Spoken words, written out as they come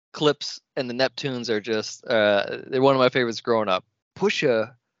clips and the Neptunes are just they're one of my favorites growing up.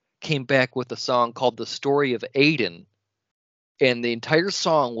 Pusha came back with a song called "The Story of Aiden," and the entire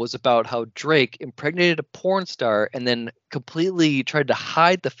song was about how Drake impregnated a porn star and then completely tried to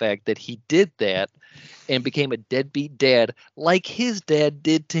hide the fact that he did that and became a deadbeat dad like his dad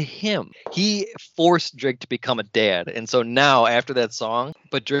did to him. He forced Drake to become a dad. And so now after that song,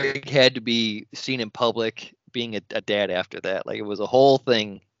 but Drake had to be seen in public being a dad after that. Like it was a whole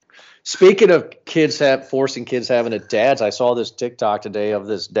thing. Speaking of forcing kids having a dads, I saw this TikTok today of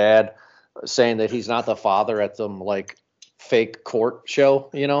this dad saying that he's not the father at some like fake court show,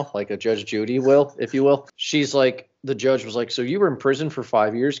 like a Judge Judy will, if you will. She's like, the judge was like, so you were in prison for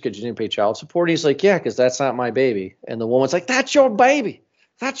 5 years because you didn't pay child support? And he's like, yeah, because that's not my baby. And the woman's like, that's your baby.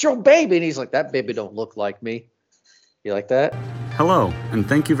 That's your baby. And he's like, that baby don't look like me. You like that? Hello, and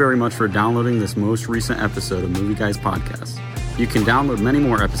thank you very much for downloading this most recent episode of Movie Guys Podcast. You can download many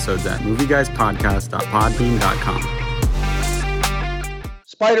more episodes at movieguyspodcast.podbean.com.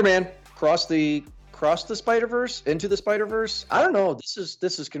 Spider-Man, cross the Spiderverse, into the Spiderverse. I don't know.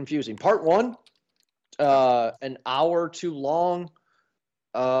 This is confusing. Part 1, an hour too long.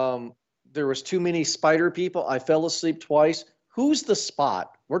 There was too many spider people. I fell asleep twice. Who's the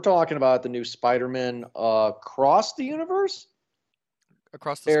Spot? We're talking about the new Spider-Man across the universe?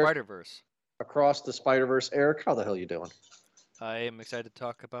 Across the Spiderverse. Across the Spiderverse. Eric, how the hell are you doing? I am excited to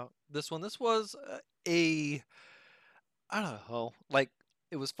talk about this one. This was I don't know, like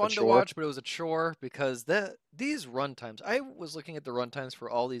it was fun to watch, but it was a chore because these runtimes. I was looking at the runtimes for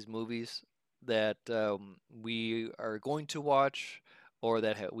all these movies that we are going to watch or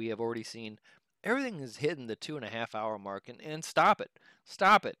that we have already seen. Everything is hitting the 2.5 hour mark, and stop it,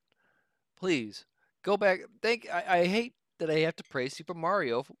 please go back. I hate that I have to praise Super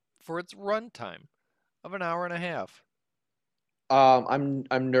Mario for its runtime of an hour and a half. I'm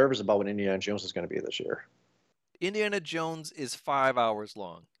nervous about what Indiana Jones is going to be this year. Indiana Jones is 5 hours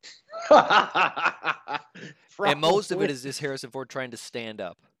long. And most of it is just Harrison Ford trying to stand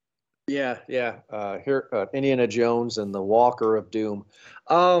up. Yeah. Here, Indiana Jones and the Walker of Doom.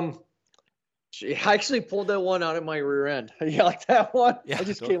 I actually pulled that one out of my rear end. You like that one? Yeah, I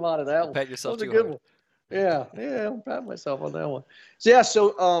just came out of that one. Pat yourself that was too a good hard. one. Yeah, I'll pat myself on that one.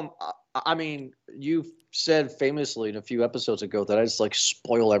 So I mean, you've said famously in a few episodes ago that I just like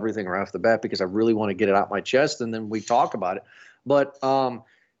spoil everything right off the bat because I really want to get it out my chest and then we talk about it. But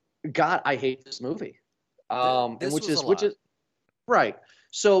God, I hate this movie. Which is right.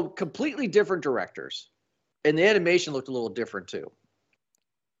 So completely different directors, and the animation looked a little different too.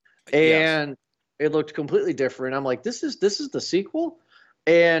 And it looked completely different. I'm like, this is the sequel,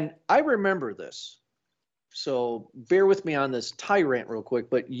 and I remember this. So bear with me on this tyrant real quick.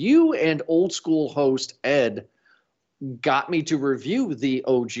 But you and old school host Ed got me to review the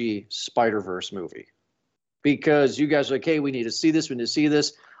OG Spider-Verse movie because you guys were like, hey, we need to see this. We need to see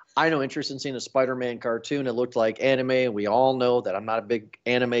this. I know interest in seeing a Spider-Man cartoon. It looked like anime, and we all know that I'm not a big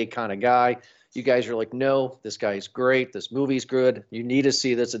anime kind of guy. You guys are like, no, this guy's great. This movie's good. You need to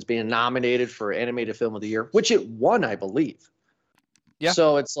see this. It's being nominated for Animated Film of the Year, which it won, I believe. Yeah.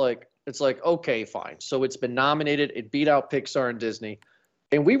 So it's like, okay, fine. So it's been nominated. It beat out Pixar and Disney.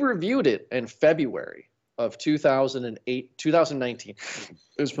 And we reviewed it in February of 2019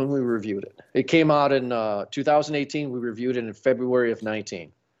 is when we reviewed it. It came out in 2018. We reviewed it in February of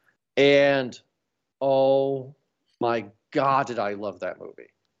 19. And oh my God, did I love that movie.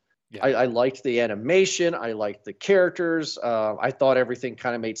 Yeah. I liked the animation. I liked the characters. I thought everything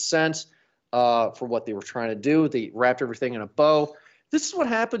kind of made sense for what they were trying to do. They wrapped everything in a bow. This is what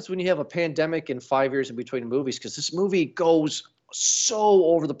happens when you have a pandemic and 5 years in between movies, because this movie goes so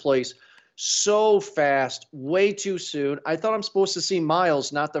over the place, so fast, way too soon. I thought I'm supposed to see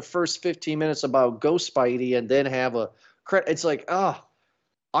Miles, not the first 15 minutes about Ghost Spidey, and then have a credit. It's like,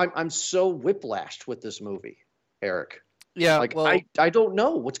 I'm so whiplashed with this movie, Eric. Yeah, like well, I don't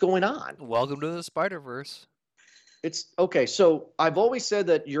know what's going on. Welcome to the Spider-Verse. It's okay. So I've always said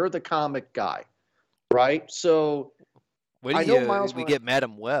that you're the comic guy, right? So I know Miles. We get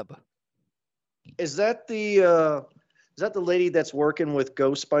Madam Web. Is that the lady that's working with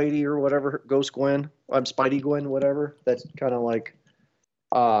Ghost Spidey or whatever? Ghost Gwen? I'm Spidey Gwen, whatever. That's kind of like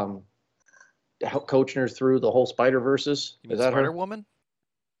coaching her through the whole Spider-Verses. Is that Spider-Woman?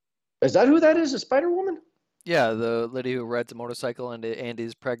 Is that who that is? A Spider-Woman? Yeah, the lady who rides a motorcycle and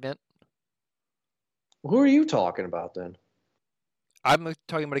is pregnant. Who are you talking about then? I'm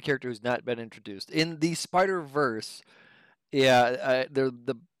talking about a character who's not been introduced in the Spider-Verse. Yeah,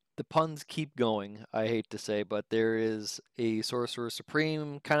 the puns keep going. I hate to say, but there is a Sorcerer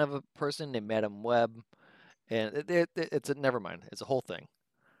Supreme kind of a person named Madam Web, and it's a never mind. It's a whole thing.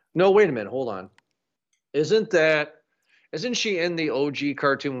 No, wait a minute. Hold on. Isn't she in the OG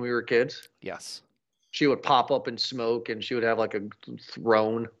cartoon when we were kids? Yes. She would pop up in smoke and she would have like a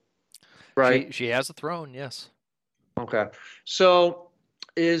throne, right? She has a throne, yes. Okay. So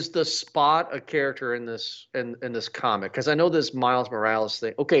is the Spot a character in this comic? Because I know this Miles Morales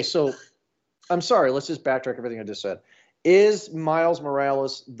thing. Okay, so I'm sorry, let's just backtrack everything I just said. Is Miles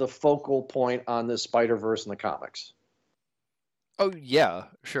Morales the focal point on this Spider-Verse in the comics? Oh yeah,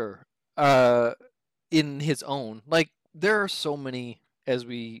 sure. In his own, like there are so many, as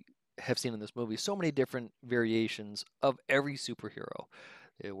we have seen in this movie, so many different variations of every superhero.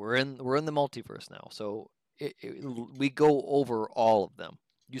 We're in the multiverse now, so we go over all of them.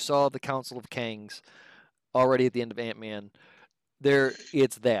 You saw the Council of Kangs already at the end of Ant-Man.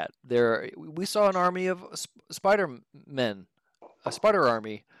 It's that. We saw an army of Spider-Men, a Spider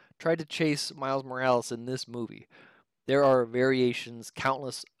Army, tried to chase Miles Morales in this movie. There are variations,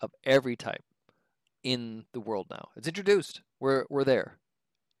 countless of every type in the world now. It's introduced. We're there.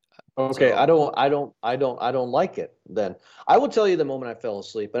 Okay, So I don't like it. Then I will tell you the moment I fell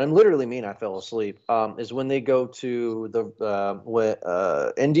asleep, and I'm literally mean I fell asleep. Is when they go to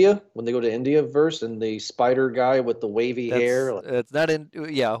the India, when they go to India verse, and the spider guy with the wavy hair. it's not in.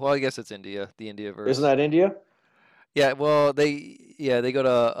 Yeah, well, I guess it's India, the India Isn't verse. that India? Yeah, well, they go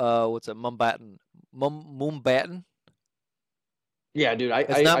to what's it, Mumbattan. Yeah, dude.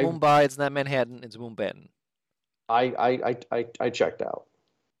 It's not Mumbai. It's not Manhattan. It's Mumbattan. I checked out.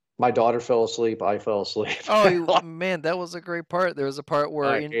 My daughter fell asleep. I fell asleep. Oh man, that was a great part. There was a part where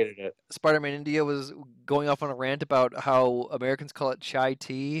I hated it. Spider-Man India was going off on a rant about how Americans call it chai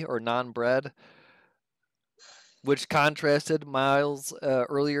tea or naan bread, which contrasted Miles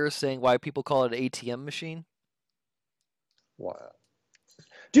earlier saying why people call it an ATM machine. Wow.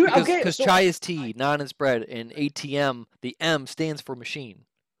 Dude, Because chai is tea, naan is bread, and ATM, the M stands for machine.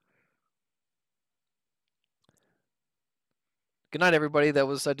 Good night, everybody.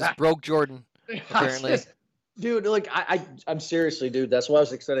 I just broke Jordan, apparently. Dude, like I'm seriously, dude. That's why I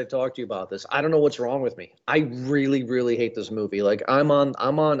was excited to talk to you about this. I don't know what's wrong with me. I really, really hate this movie. Like I'm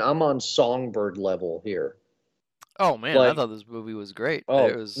on Songbird level here. Oh man, I thought this movie was great.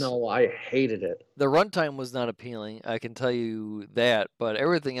 No, I hated it. The runtime was not appealing, I can tell you that, but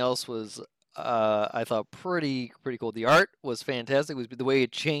everything else was, I thought pretty cool. The art was fantastic. It was the way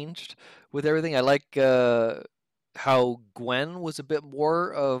it changed with everything. I like how Gwen was a bit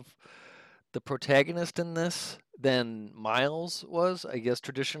more of the protagonist in this than Miles was. I guess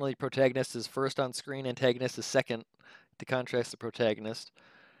traditionally protagonist is first on screen, antagonist is second to contrast the protagonist.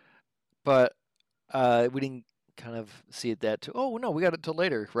 But we didn't kind of see it that too. Oh no, we got it till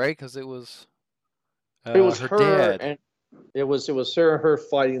later, right? Because it was her dad. And it was her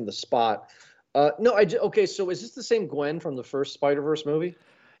fighting the Spot. No, okay. So is this the same Gwen from the first Spider-Verse movie?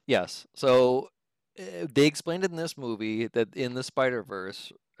 Yes. So they explained it in this movie that in the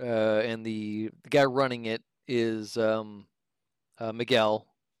Spider-Verse, and the guy running it is Miguel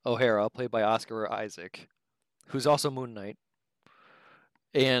O'Hara, played by Oscar Isaac, who's also Moon Knight,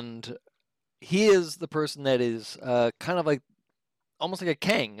 and he is the person that is kind of like almost like a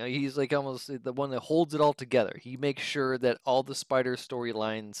Kang. He's like almost the one that holds it all together. He makes sure that all the Spider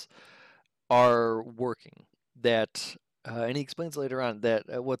storylines are working. That and he explains later on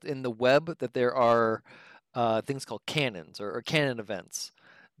that what in the web that there are things called canons or canon events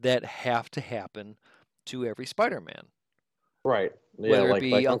that have to happen to every Spider-Man. Right. Yeah, Whether it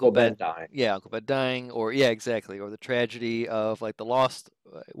be like Uncle Ben dying. Yeah, Uncle Ben dying, or yeah, exactly, or the tragedy of like the lost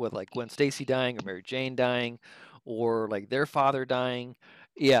with like Gwen Stacy dying or Mary Jane dying, or like their father dying.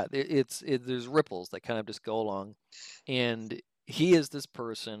 Yeah, there's ripples that kind of just go along, and he is this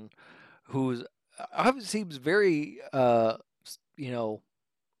person who's obviously seems very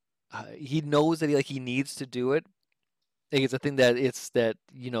he knows that he needs to do it. I think it's a thing that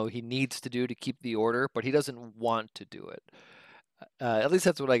he needs to do to keep the order, but he doesn't want to do it. At least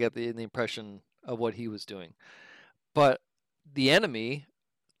that's what I got the impression of what he was doing. But the enemy,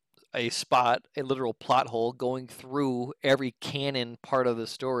 a literal plot hole, going through every canon part of the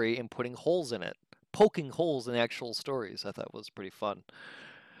story and putting holes in it, poking holes in actual stories, I thought was pretty fun.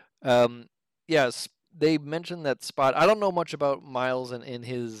 Yes, they mentioned that Spot. I don't know much about Miles and in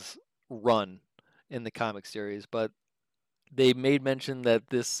his run in the comic series, but they made mention that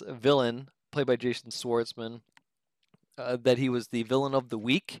this villain, played by Jason Schwartzman, that he was the villain of the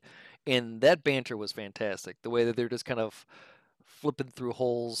week, and that banter was fantastic. The way that they're just kind of flipping through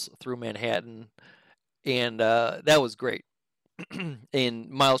holes through Manhattan, and that was great. And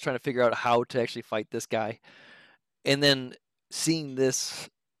Miles trying to figure out how to actually fight this guy, and then seeing this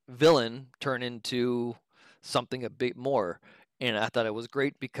villain turn into something a bit more. And I thought it was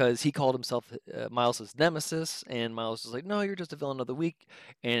great because he called himself Miles' nemesis, and Miles is like, "No, you're just a villain of the week,"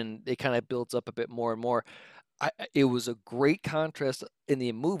 and it kind of builds up a bit more and more. It was a great contrast in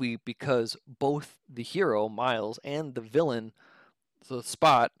the movie because both the hero Miles and the villain, the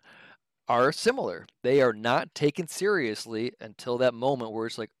Spot, are similar. They are not taken seriously until that moment where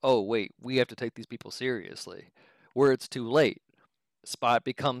it's like, "Oh wait, we have to take these people seriously," where it's too late. Spot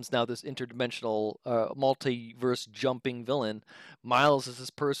becomes now this interdimensional, multiverse jumping villain. Miles is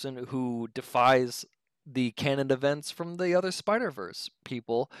this person who defies the canon events from the other Spider-Verse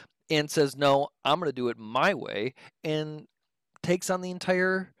people and says, "No, I'm going to do it my way," and takes on the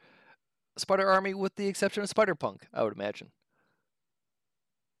entire Spider Army with the exception of Spider-Punk, I would imagine.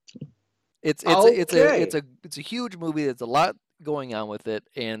 It's a huge movie. There's a lot going on with it,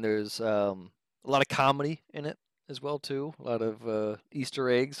 and there's a lot of comedy in it as well too. A lot of Easter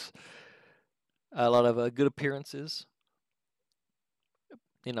eggs, a lot of good appearances.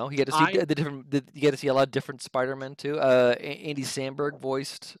 You get to see the different. You get to see a lot of different Spider-Men too. Andy Samberg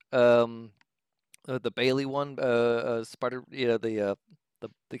voiced the Bailey one, Spider. The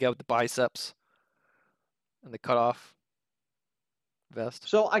guy with the biceps and the cutoff vest.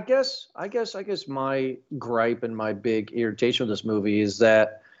 So I guess my gripe and my big irritation with this movie is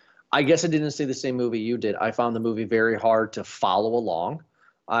that I guess I didn't see the same movie you did. I found the movie very hard to follow along.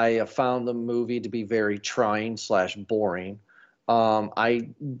 I found the movie to be very trying/boring. I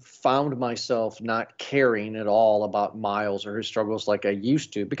found myself not caring at all about Miles or his struggles like I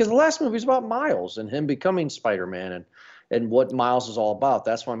used to, because the last movie was about Miles and him becoming Spider-Man and what Miles is all about.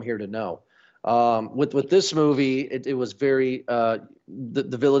 That's what I'm here to know. With this movie, it was very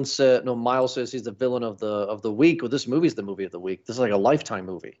the villain said, no, Miles says he's the villain of the week. Well, this movie's the movie of the week. This is like a Lifetime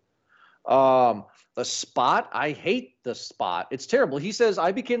movie. The Spot, I hate the Spot. It's terrible. He says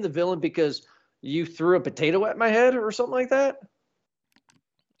I became the villain because you threw a potato at my head or something like that.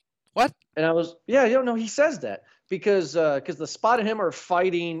 What? And I was, yeah, you don't know. He says that because the Spot and him are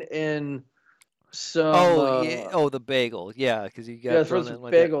fighting in some. The bagel, yeah, because you got the first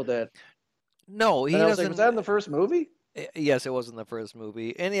bagel that. No, he and I was doesn't. like, was that in the first movie? Yes, it was in the first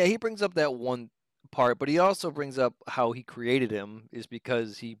movie, and yeah, he brings up that one part, but he also brings up how he created him is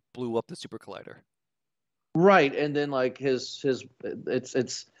because he blew up the super collider. Right, and then like his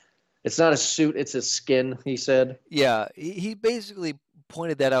it's not a suit, it's his skin, he said. Yeah, he basically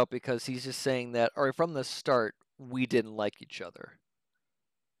pointed that out because he's just saying that, all right, from the start, we didn't like each other.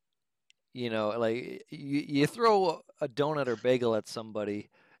 Like you throw a donut or bagel at somebody,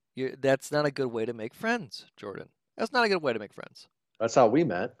 that's not a good way to make friends, Jordan. That's not a good way to make friends. That's how we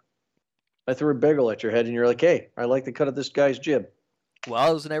met. I threw a bagel at your head, and you're like, hey, I like the cut of this guy's jib. Well,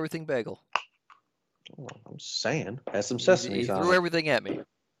 it was an everything bagel. Oh, I'm saying. Has some sesame on it. He threw everything at me.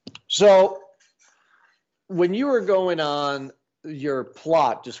 So, when you were going on your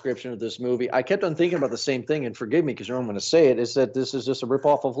plot description of this movie, I kept on thinking about the same thing, and forgive me because I'm going to say it, is that this is just a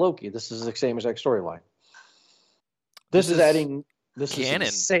ripoff of Loki. This is the same exact storyline. This is adding... This canon.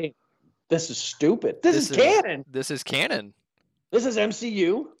 Is insane. This is stupid. This is canon. This is canon. This is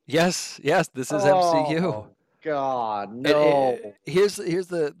MCU. This is MCU. God, no. Here's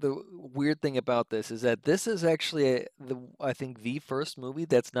the weird thing about this is that this is actually I think the first movie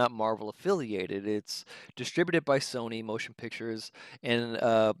that's not Marvel affiliated. It's distributed by Sony Motion Pictures and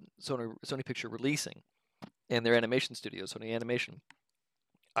Sony Picture Releasing and their animation studio, Sony Animation.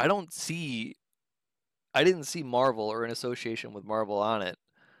 I didn't see Marvel or an association with Marvel on it.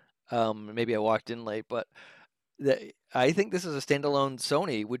 Maybe I walked in late, but I think this is a standalone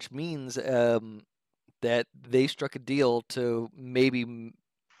Sony, which means that they struck a deal to maybe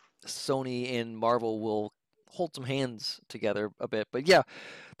Sony and Marvel will hold some hands together a bit. But yeah,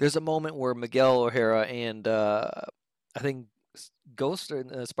 there's a moment where Miguel O'Hara and I think Ghost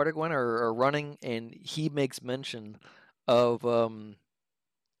and Spider-Gwen are running, and he makes mention of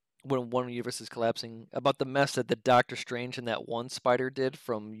when one universe is collapsing, about the mess that the Doctor Strange and that one spider did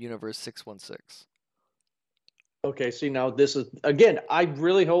from Universe 616. Okay, see, now this is, again, I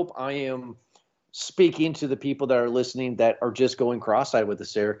really hope I am speaking to the people that are listening that are just going cross-eyed with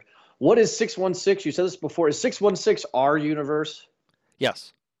this, Eric. What is 616? You said this before. Is 616 our universe?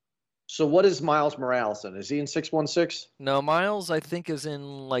 Yes. So what is Miles Morales in? Is he in 616? No, Miles, I think, is in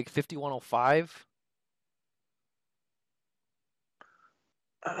like 5105.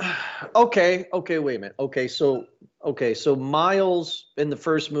 Okay, wait a minute. Okay, so Miles in the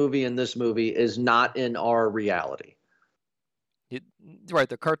first movie and this movie is not in our reality. Right,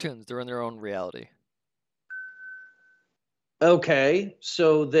 they're cartoons. They're in their own reality. Okay,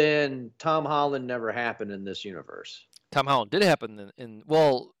 so then Tom Holland never happened in this universe. Tom Holland did happen in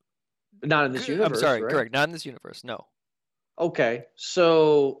not in this universe. I'm sorry, right? correct. Not in this universe. No. Okay.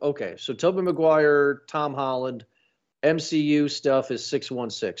 So Tobey Maguire, Tom Holland, MCU stuff is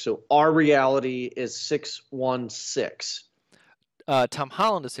 616. So our reality is 616. Tom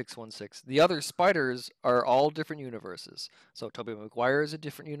Holland is 616. The other spiders are all different universes. So Tobey Maguire is a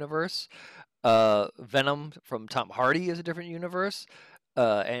different universe. Venom from Tom Hardy is a different universe.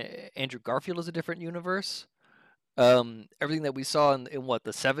 Andrew Garfield is a different universe. Everything that we saw in what,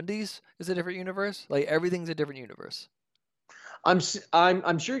 the 70s is a different universe. Like everything's a different universe. I'm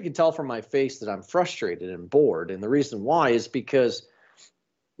sure you can tell from my face that I'm frustrated and bored, and the reason why is because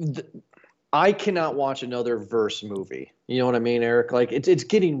I cannot watch another verse movie. You know what I mean, Eric? Like it's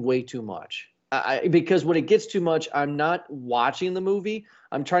getting way too much. Because when it gets too much, I'm not watching the movie.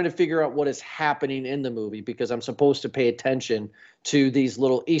 I'm trying to figure out what is happening in the movie because I'm supposed to pay attention to these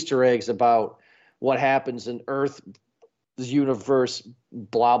little Easter eggs about what happens in Earth's universe,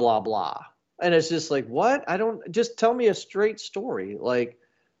 blah blah blah. And it's just like, what? I don't, just tell me a straight story, like,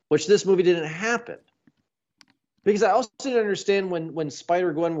 which this movie didn't happen. Because I also didn't understand when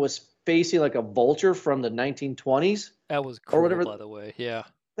Spider-Gwen was facing like a vulture from the 1920s. That was cool, or whatever. By the way. Yeah.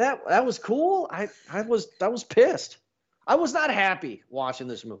 That was cool. I was pissed. I was not happy watching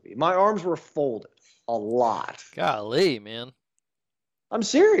this movie. My arms were folded a lot. Golly, man. I'm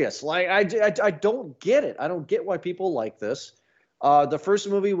serious. Like I don't get it. I don't get why people like this. The first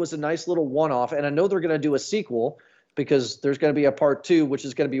movie was a nice little one-off, and I know they're going to do a sequel because there's going to be a part 2, which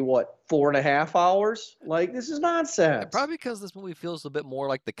is going to be, what, 4.5 hours? Like, this is nonsense. Probably because this movie feels a bit more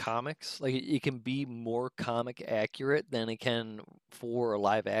like the comics. Like, it can be more comic accurate than it can for a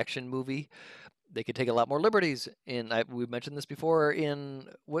live-action movie. They could take a lot more liberties. We mentioned this before in,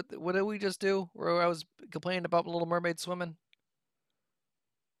 what did we just do? Where I was complaining about Little Mermaid swimming?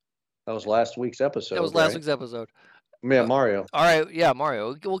 That was last week's episode. That was last week's episode. Yeah, Mario. All right, yeah,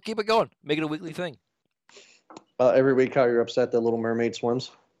 Mario. We'll keep it going. Make it a weekly thing. Every week, how you're upset that Little Mermaid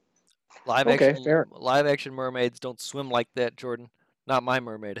swims? Live action mermaids don't swim like that, Jordan. Not my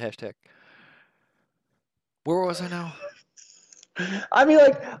mermaid. #. Where was I now? I mean,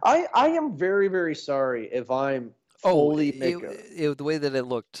 like, I am very, very sorry if I'm fully the way that it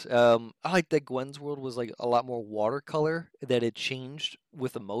looked. I like that Gwen's world was like a lot more watercolor. That it changed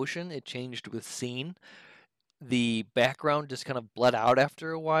with emotion. It changed with scene. The background just kind of bled out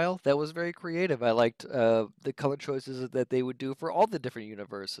after a while. That was very creative. I liked the color choices that they would do for all the different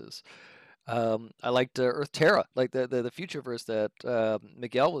universes. I liked Earth Terra, like the future verse that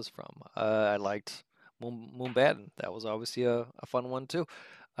Miguel was from. I liked Moonbatten. That was obviously a fun one too.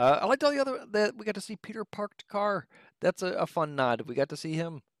 I liked all the other that we got to see Peter parked car. That's a fun nod. We got to see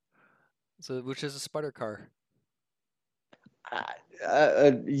him, which is a spider car.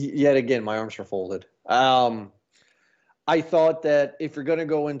 Yet again, my arms are folded. I thought that if you're going to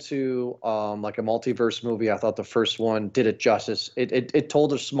go into like a multiverse movie, I thought the first one did it justice. It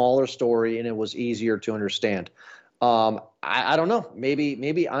told a smaller story and it was easier to understand. I don't know.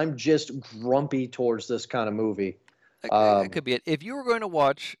 Maybe I'm just grumpy towards this kind of movie. That could be it. If you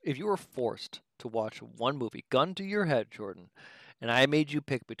were forced to watch one movie, gun to your head, Jordan, and I made you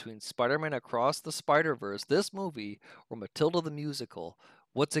pick between Spider-Man Across the Spider-Verse, this movie, or Matilda the musical,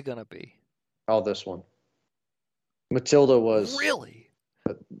 what's it gonna be? Oh, this one. Matilda was... Really?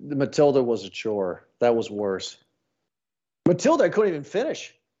 Matilda was a chore. That was worse. Matilda, I couldn't even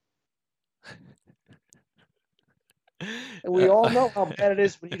finish. And we all know how bad it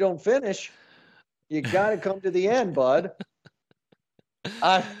is when you don't finish. You got to come to the end, bud.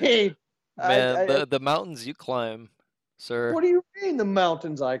 I mean... Man, the mountains you climb, sir. What do you mean the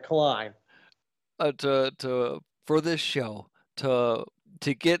mountains I climb? For this show, to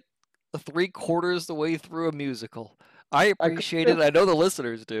get 3/4 the way through a musical. I appreciate it. I know the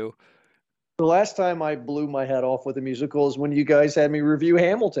listeners do. The last time I blew my head off with a musical is when you guys had me review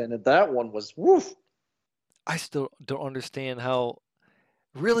Hamilton, and that one was woof. I still don't understand how,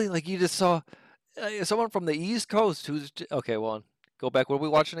 really, like you just saw someone from the East Coast who's okay. Well, go back. What are we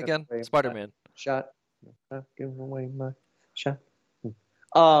watching again? Spider-Man. Shot. Giving away my shot.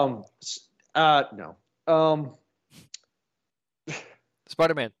 No.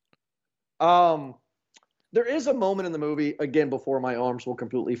 Spider-Man. There is a moment in the movie, again, before my arms were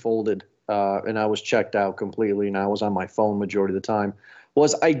completely folded, and I was checked out completely, and I was on my phone majority of the time,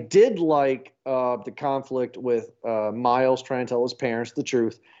 was I did like the conflict with Miles trying to tell his parents the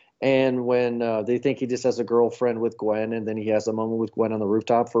truth, and when they think he just has a girlfriend with Gwen, and then he has a moment with Gwen on the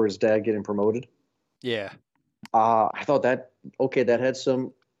rooftop for his dad getting promoted. Yeah. I thought that had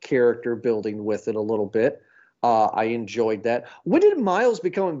some character building with it a little bit. I enjoyed that. When did Miles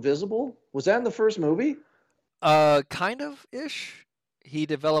become invisible? Was that in the first movie? Kind of ish. He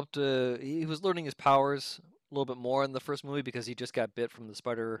developed. He was learning his powers little bit more in the first movie because he just got bit from the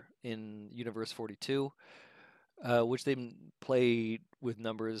spider in Universe 42, which they played with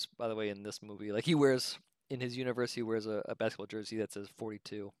numbers, by the way, in this movie. Like in his universe, he wears a basketball jersey that says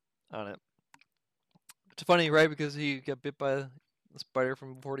 42 on it. It's funny, right? Because he got bit by the spider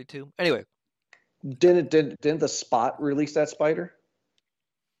from 42. Anyway. Didn't the Spot release that spider?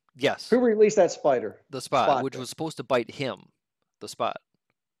 Yes. Who released that spider? The Spot, which was supposed to bite him. The Spot.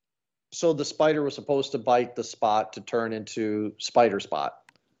 So the spider was supposed to bite the Spot to turn into Spider Spot.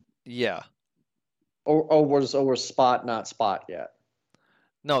 Yeah. Or was Spot not Spot yet?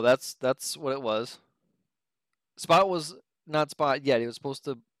 No, that's what it was. Spot was not Spot yet. He was supposed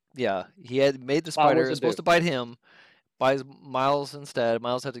to. Yeah, he had made the spider. It was supposed to bite him. Buys Miles instead.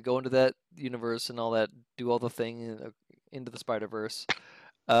 Miles had to go into that universe and all that, do all the thing into the Spiderverse.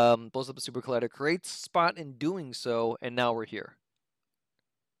 Blows up the Super Collider, creates Spot in doing so, and now we're here.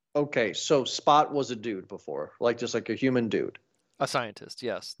 Okay, so Spot was a dude before, just like a human dude. A scientist,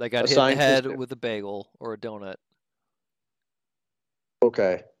 yes. That got hit in the head with a bagel or a donut.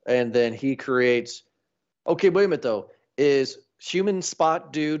 Okay, and then he creates. Okay, wait a minute though. Is human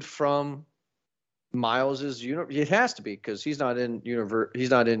Spot dude from Miles's universe? It has to be because he's not in universe. He's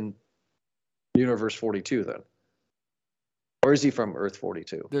not in Universe 42 then, or is he from Earth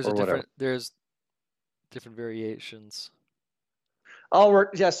 42? There's different variations. Oh,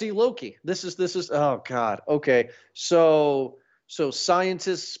 yeah. See, Loki. This is. Oh God. Okay. So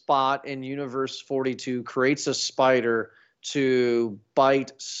scientist Spot in Universe 42 creates a spider to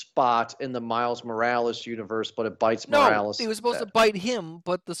bite Spot in the Miles Morales universe, but it bites Morales. No, he was supposed to bite him,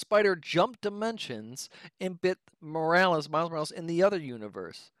 but the spider jumped dimensions and bit Miles Morales, in the other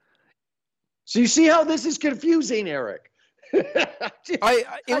universe. So you see how this is confusing, Eric.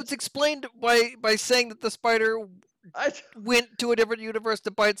 It was explained by saying that the spider went to a different universe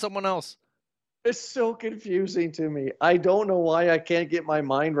to bite someone else. It's so confusing to me. I don't know why I can't get my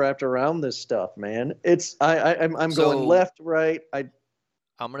mind wrapped around this stuff, man. I'm going left, right.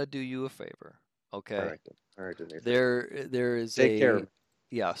 I'm gonna do you a favor, okay? All right. There is Take care.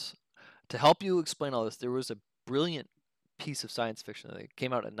 Yes. To help you explain all this, there was a brilliant piece of science fiction that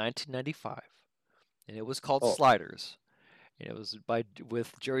came out in 1995, and it was called Sliders. And it was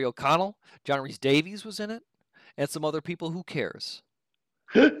with Jerry O'Connell. John Rhys Davies was in it, and some other people. Who cares?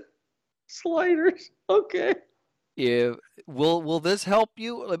 Sliders. Okay. Will this help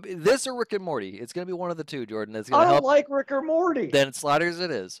you? This or Rick and Morty? It's gonna be one of the two, Jordan. It's I gonna don't like Rick or Morty. Then Sliders it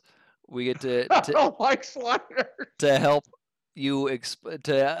is. We get to I don't like Sliders. To help you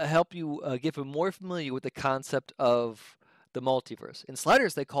get more familiar with the concept of the multiverse. In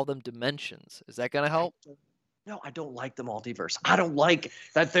Sliders, they call them dimensions. Is that gonna help? No, I don't like the multiverse. I don't like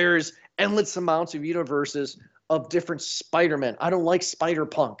that there's endless amounts of universes of different Spider-Men. I don't like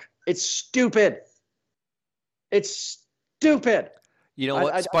Spider-Punk. It's stupid. It's stupid. You know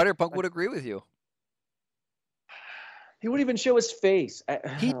what? Spider-Punk would agree with you. He wouldn't even show his face.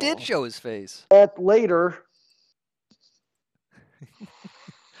 He did show his face. Later.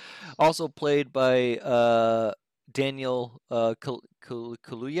 Also played by Daniel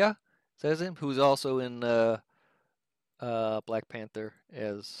Kaluuya, is that his name? Who's also in Black Panther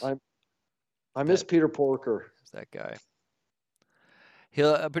as. I miss Peter Porker. That guy.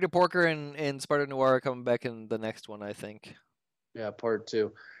 Peter Porker and Spider Noir are coming back in the next one, I think. Yeah, part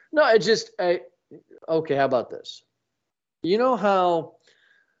 2. No, okay, how about this? You know how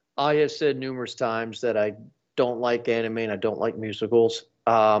I have said numerous times that I don't like anime and I don't like musicals?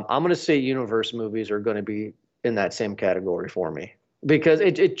 I'm going to say universe movies are going to be in that same category for me. Because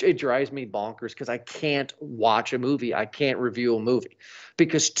it drives me bonkers because I can't watch a movie. I can't review a movie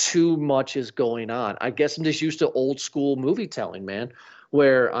because too much is going on. I guess I'm just used to old school movie telling, man,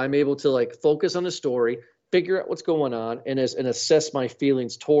 where I'm able to focus on the story, figure out what's going on, and assess my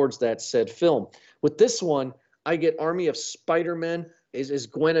feelings towards that said film. With this one, I get Army of Spider-Men. Is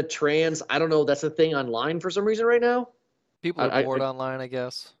Gwen a trans? I don't know. That's a thing online for some reason right now. People are bored online, I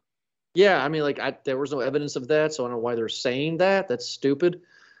guess. Yeah, I mean, there was no evidence of that, so I don't know why they're saying that. That's stupid.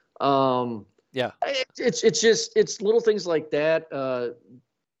 Yeah, it's little things like that.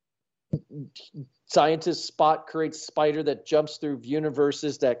 Scientist Spot creates spider that jumps through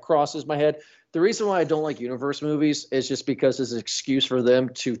universes that crosses my head. The reason why I don't like universe movies is just because it's an excuse for them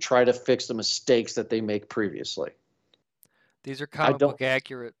to try to fix the mistakes that they make previously. These are comic book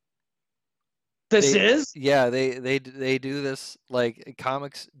accurate. Yeah, they do this, like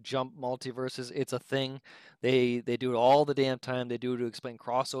comics jump multiverses. It's a thing. They do it all the damn time. They do it to explain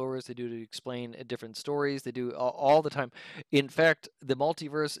crossovers. They do it to explain different stories. They do it all the time. In fact, the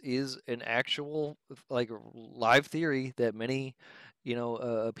multiverse is an actual live theory that many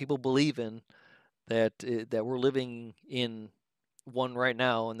people believe in. that that we're living in one right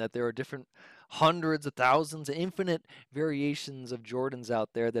now, and that there are different hundreds of thousands, infinite variations of Jordans out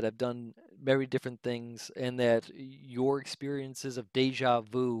there that have done very different things, and that your experiences of deja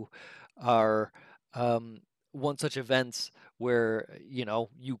vu are one such events where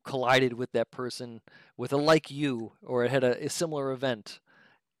you collided with that person with a like you, or it had a similar event,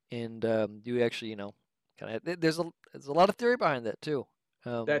 and you actually kind of there's a lot of theory behind that too.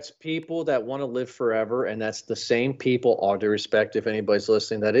 That's people that want to live forever, and that's the same people, all due respect, if anybody's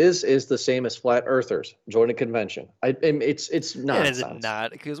listening, that is the same as flat earthers. Join a convention. It's nonsense. It is not,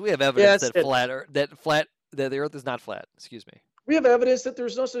 because we have evidence that that the Earth is not flat. Excuse me. We have evidence that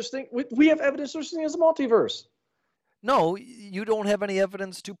there's no such thing. We have evidence there's such thing as a multiverse. No, you don't have any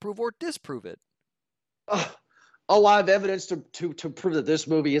evidence to prove or disprove it. A lot of evidence to prove that this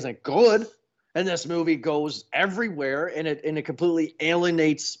movie isn't good. And this movie goes everywhere, and it completely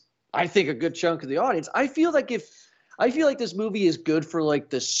alienates, I think, a good chunk of the audience. I feel like this movie is good for like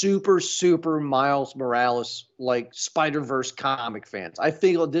the super Miles Morales, like Spiderverse comic fans. I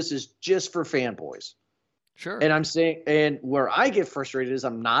feel this is just for fanboys. Sure. And I'm saying, and where I get frustrated is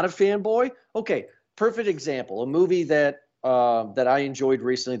I'm not a fanboy. Okay, perfect example. A movie that I enjoyed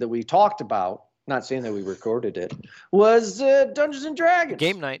recently that we talked about, not saying that we recorded it, was Dungeons and Dragons.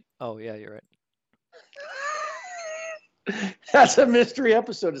 Game night. Oh yeah, you're right. That's a mystery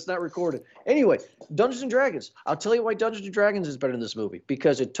episode. It's not recorded. Anyway, Dungeons and Dragons. I'll tell you why Dungeons and Dragons is better than this movie.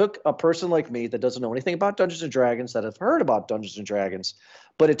 Because it took a person like me that doesn't know anything about Dungeons and Dragons, that have heard about Dungeons and Dragons,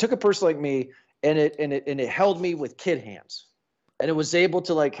 but it took a person like me, and it held me with kid hands. And it was able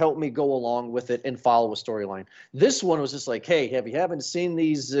to like help me go along with it and follow a storyline. This one was just like, hey, you haven't seen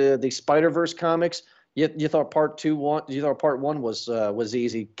these Spiderverse comics? You thought part one was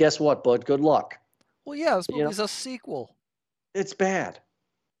easy. Guess what, bud? Good luck. Well, yeah, this movie's a sequel. It's bad.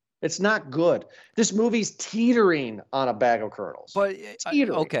 It's not good. This movie's teetering on a bag of kernels. But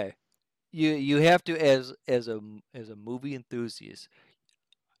okay, you have to, as a movie enthusiast,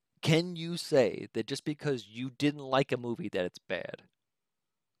 can you say that just because you didn't like a movie that it's bad?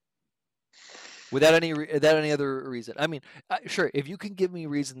 Without any other reason. I mean, sure, if you can give me a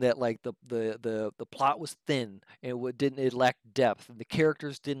reason that like the plot was thin and it lacked depth, and the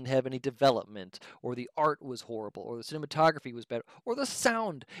characters didn't have any development, or the art was horrible, or the cinematography was bad, or the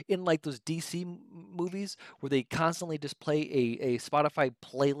sound in like those DC movies where they constantly just play a Spotify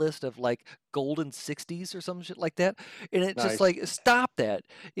playlist of like golden 60s or some shit like that, and it's just like, stop that.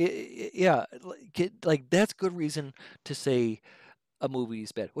 Yeah, like that's good reason to say a movie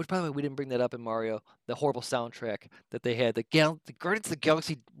is bad. Which, by the way, we didn't bring that up in Mario. The horrible soundtrack that they had. The Guardians of the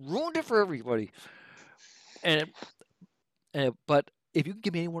Galaxy ruined it for everybody. But if you can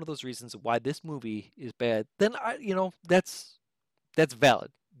give me any one of those reasons why this movie is bad, then that's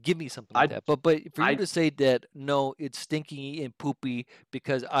valid. Give me something like that. But for you to say that no, it's stinky and poopy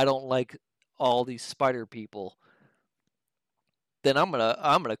because I don't like all these spider people, then I'm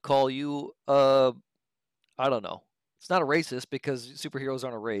gonna call you I don't know. It's not a racist because superheroes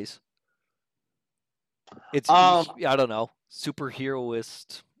aren't a race. It's I don't know,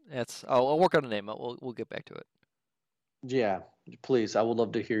 superheroist. I'll work on a name. We'll get back to it. Yeah, please. I would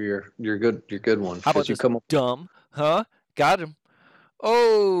love to hear your good one. How about you come dumb? Huh? Got him.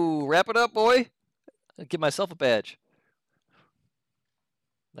 Oh, wrap it up, boy. I'll give myself a badge.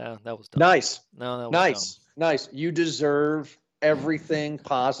 No, that was dumb. Nice. No, that was nice. Dumb. Nice. You deserve everything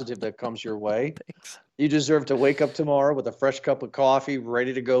positive that comes your way. Thanks. You deserve to wake up tomorrow with a fresh cup of coffee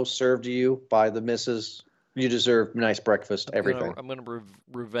ready to go, served to you by the missus. You deserve nice breakfast, everything. I'm going to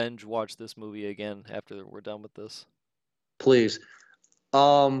revenge watch this movie again after we're done with this. Please.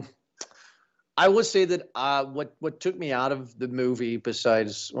 I would say that what took me out of the movie,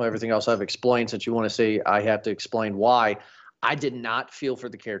 besides everything else I've explained, since you want to say I have to explain why, I did not feel for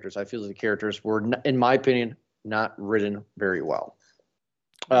the characters. I feel that the characters were, in my opinion, not written very well.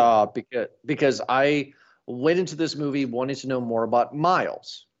 Because I went into this movie wanting to know more about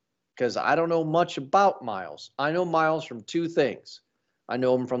Miles, because I don't know much about Miles. I know Miles from two things. I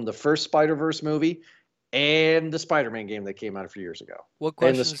know him from the first Spider-Verse movie and the Spider-Man game that came out a few years ago. What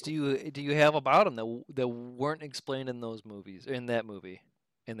questions do you have about him that weren't explained in those movies, in that movie,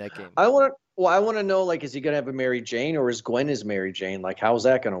 in that game? I want to know, like, is he gonna have a Mary Jane, or is Gwen his Mary Jane? Like, how's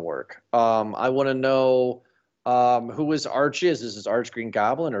that gonna work? I want to know who his Arch is. Is his Arch Green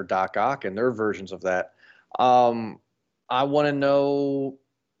Goblin or Doc Ock, and their versions of that? I want to know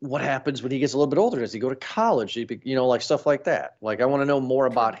what happens when he gets a little bit older. Does he go to college? Like stuff like that. Like, I want to know more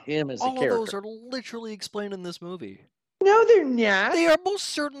about him as a character. All of those are literally explained in this movie. No, they're not. They are most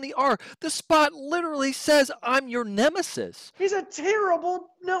certainly are. The Spot literally says, "I'm your nemesis." He's a terrible.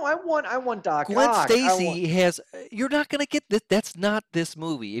 No, I want Doc Gwen Ock. Stacy has. You're not gonna get this. That's not this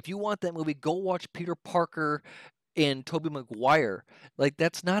movie. If you want that movie, go watch Peter Parker and Tobey Maguire. Like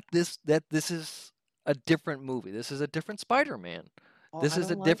that's not this. This is a different movie. This is a different Spider-Man. This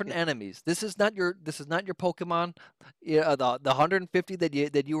is a different enemies. This is not your Pokemon. Yeah, the 150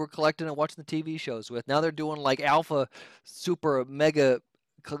 that you were collecting and watching the TV shows with. Now they're doing like Alpha, Super, Mega.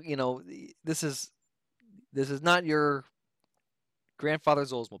 This is not your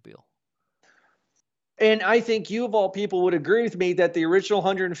grandfather's Oldsmobile. And I think you, of all people, would agree with me that the original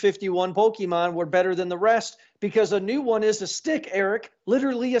 151 Pokemon were better than the rest because a new one is a stick, Eric.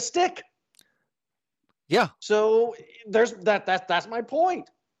 Literally a stick. Yeah. So there's that's my point,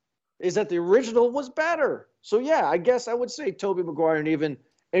 is that the original was better. So yeah, I guess I would say Tobey Maguire and even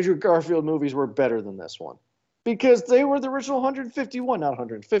Andrew Garfield movies were better than this one. Because they were the original 151, not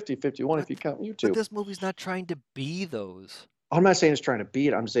 150, 51 if you count YouTube. But this movie's not trying to be those. I'm not saying it's trying to be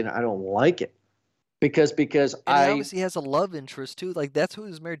it. I'm saying I don't like it. Because and obviously has a love interest too. Like that's who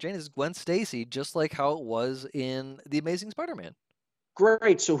is Mary Jane is Gwen Stacy, just like how it was in The Amazing Spider-Man.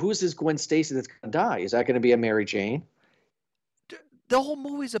 Great. So who's this Gwen Stacy that's gonna die? Is that gonna be a Mary Jane? The whole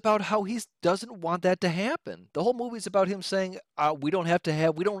movie's about how he doesn't want that to happen. The whole movie's about him saying, we don't have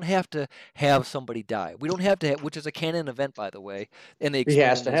to have somebody die. We don't have to have, which is a canon event, by the way. And they he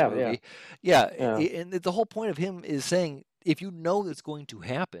has to have, movie. Yeah. And the whole point of him is saying, if you know it's going to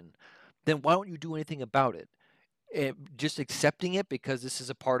happen, then why don't you do anything about it? And just accepting it because this is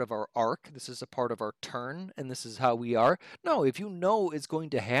a part of our arc, this is a part of our turn, and this is how we are. No, if you know it's going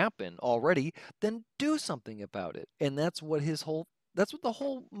to happen already, then do something about it. And that's what the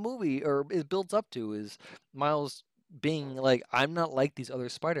whole movie it builds up to, is Miles being like, I'm not like these other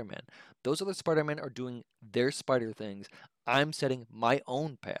Spider-Men. Those other Spider-Men are doing their spider things. I'm setting my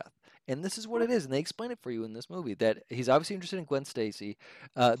own path. And this is what it is, and they explain it for you in this movie, that he's obviously interested in Gwen Stacy.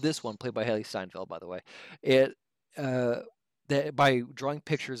 This one, played by Haley Steinfeld, by the way. That by drawing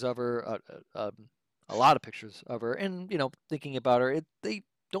pictures of her, a lot of pictures of her, and thinking about her, they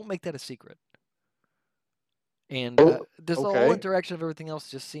don't make that a secret. And this whole interaction of everything else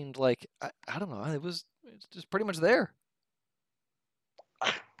just seemed like I don't know. It's just pretty much there.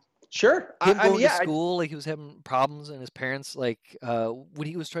 Sure. Him going to school, like he was having problems, and his parents, like when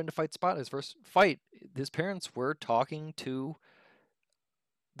he was trying to fight Spot, his first fight, his parents were talking to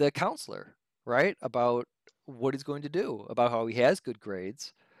the counselor, right, about what he's going to do, about how he has good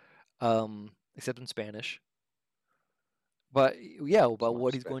grades, except in Spanish. But yeah, about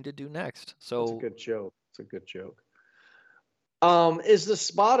what he's going to do next. So it's a good joke. It's a good joke. Is the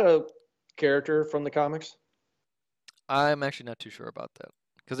Spot a character from the comics? I'm actually not too sure about that.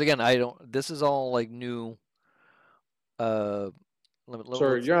 Because again, I don't. This is all like new. So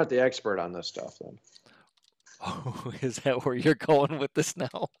you're not the expert on this stuff, then. Oh, is that where you're going with this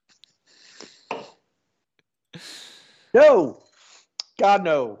now? No, God,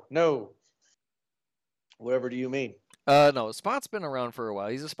 no. Whatever do you mean? No. Spot's been around for a while.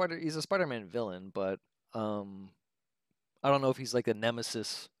 He's a Spider-Man villain, but I don't know if he's like a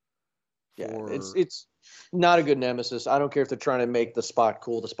nemesis. Yeah, it's not a good nemesis. I don't care if they're trying to make the Spot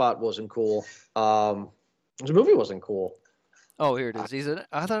cool. The Spot wasn't cool. The movie wasn't cool. Oh, here it is.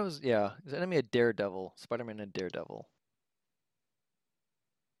 I thought it was, he's an enemy of Daredevil. Spider-Man and Daredevil.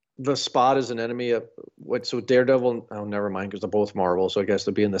 The Spot is an enemy of what? So Daredevil? Oh, never mind, because they're both Marvel. So I guess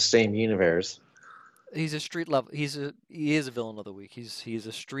they'll be in the same universe. He's a street level. He is a villain of the week. He's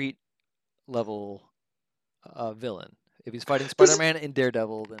a street level villain. If he's fighting Spider-Man and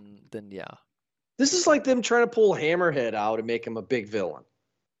Daredevil, then yeah. This is like them trying to pull Hammerhead out and make him a big villain.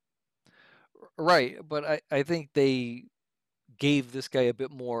 Right, but I think they gave this guy a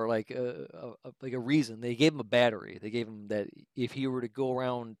bit more like a reason. They gave him a battery. They gave him that if he were to go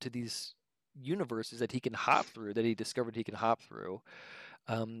around to these universes that he can hop through, that he discovered he can hop through,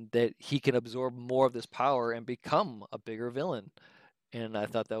 that he can absorb more of this power and become a bigger villain. And I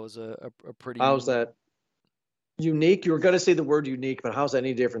thought that was a pretty... How's that unique? You were going to say the word unique, but how's that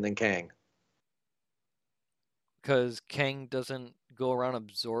any different than Kang? Because Kang doesn't go around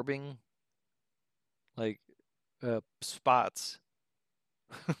absorbing like spots.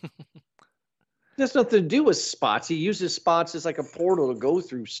 That's nothing to do with spots. He uses spots as like a portal to go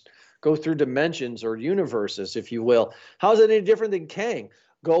through dimensions or universes, if you will. How's that any different than Kang?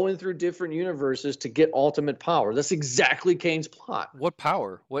 Going through different universes to get ultimate power. That's exactly Kang's plot. What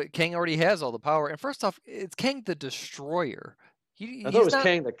power? What Kang already has all the power. And first off, it's Kang the Destroyer. I thought it was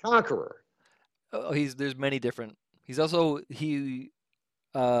Kang the Conqueror. Oh, there's many different. He's also he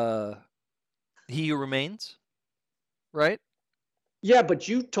who remains. right? Yeah, but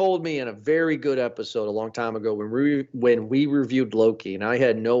you told me in a very good episode a long time ago when we reviewed Loki, and I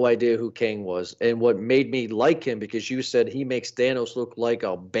had no idea who Kang was. And what made me like him, because you said he makes Thanos look like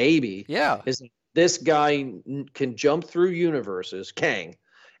a baby, Yeah. is this guy can jump through universes, Kang,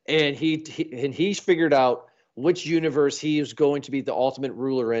 and he's figured out which universe he is going to be the ultimate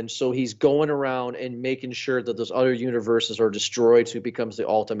ruler in. So he's going around and making sure that those other universes are destroyed, so he becomes the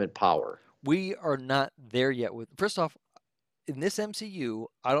ultimate power. We are not there yet. First off, in this MCU,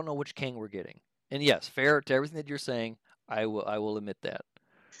 I don't know which Kang we're getting. And yes, fair to everything that you're saying, I will admit that.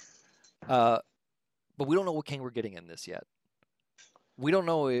 But we don't know what Kang we're getting in this yet. We don't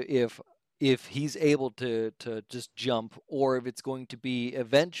know if he's able to just jump, or if it's going to be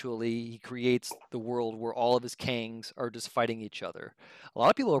eventually he creates the world where all of his Kangs are just fighting each other. A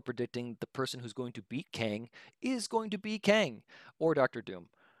lot of people are predicting the person who's going to beat Kang is going to be Kang or Doctor Doom.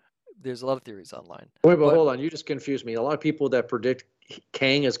 There's a lot of theories online. Wait, but hold on. You just confused me. A lot of people that predict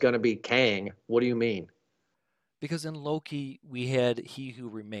Kang is going to be Kang. What do you mean? Because in Loki, we had He Who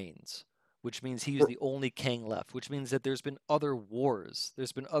Remains, which means he's the only Kang left, which means that there's been other wars.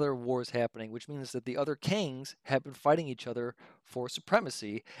 There's been other wars happening, which means that the other Kangs have been fighting each other for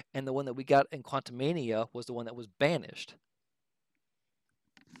supremacy, and the one that we got in Quantumania was the one that was banished.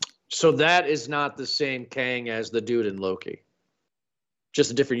 So that is not the same Kang as the dude in Loki. Just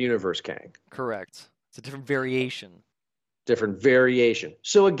a different universe Kang. Correct. It's a different variation. Different variation.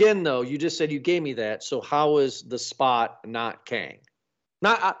 So again, though, you just said you gave me that. So how is the Spot not Kang?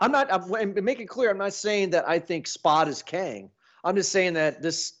 I'm make it clear. I'm not saying that I think Spot is Kang. I'm just saying that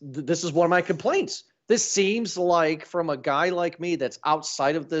this is one of my complaints. This seems like, from a guy like me that's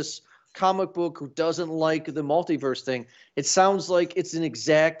outside of this comic book, who doesn't like the multiverse thing, it sounds like it's an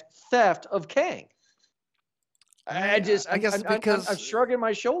exact theft of Kang. I'm shrugging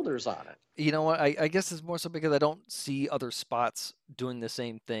my shoulders on it. You know what? I guess it's more so because I don't see other spots doing the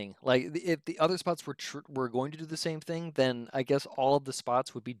same thing. Like, if the other spots were going to do the same thing, then I guess all of the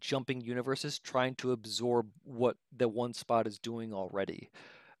spots would be jumping universes trying to absorb what the one spot is doing already.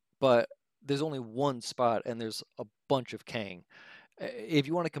 But there's only one spot, and there's a bunch of Kang. If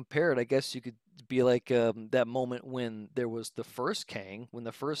you want to compare it, I guess you could be like that moment when there was the first Kang, when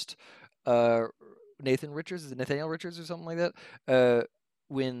the first Nathaniel Richards or something like that,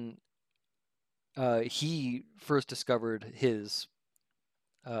 when he first discovered his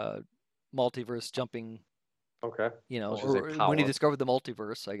multiverse jumping. Okay. When he discovered the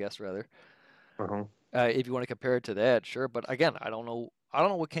multiverse, I guess, rather. Uh-huh. If you want to compare it to that, sure. But again, I don't know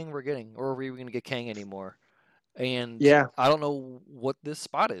what Kang we're getting, or are we going to get Kang anymore? And yeah, I don't know what this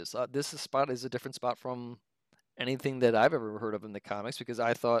spot is. This spot is a different spot from anything that I've ever heard of in the comics, because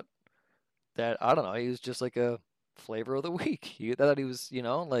I thought that, I don't know, he was just like a flavor of the week. I thought he was,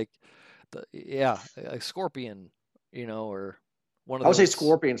 like, a Scorpion, or one of those. I would say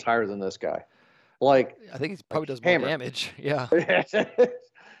Scorpion's higher than this guy. Like, I think he probably does more damage. Yeah.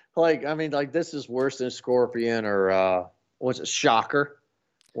 This is worse than Scorpion or what's it, Shocker?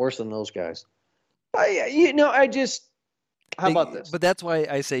 Worse than those guys. How about this? But that's why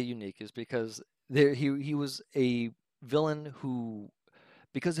I say unique, is because he was a villain who,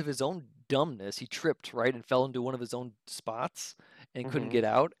 because of his own dumbness, he tripped, right, and fell into one of his own spots and couldn't get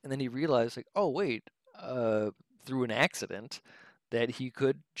out. And then he realized, like, oh, wait, through an accident, that he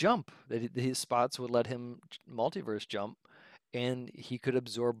could jump, that his spots would let him multiverse jump, and he could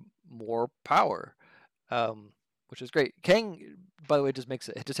absorb more power, which is great. Kang, by the way,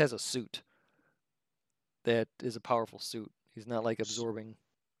 it just has a suit that is a powerful suit. He's not like absorbing.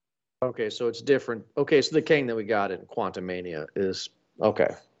 Okay, so it's different. Okay, so the Kang that we got in Quantumania is okay.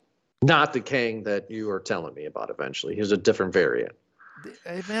 Not the Kang that you are telling me about eventually. He's a different variant.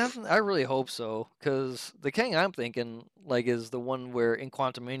 Man, I really hope so, because the Kang I'm thinking, like, is the one where in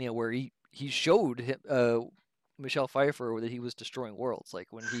Quantumania where he showed Michelle Pfeiffer that he was destroying worlds, like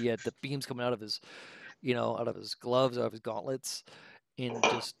when he had the beams coming out of his, out of his gloves, out of his gauntlets, and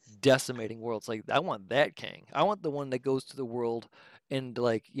just decimating worlds. Like, I want that Kang. I want the one that goes to the world and,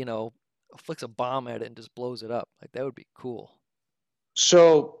 like, flicks a bomb at it and just blows it up. Like, that would be cool.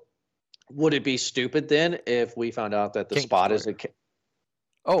 So, would it be stupid then if we found out that the King Spot Destroyer. is a Kang?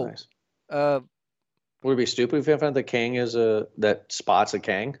 Oh, nice. Would it be stupid if we found the Kang is that Spot's a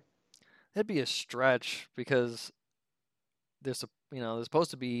Kang? That'd be a stretch, because there's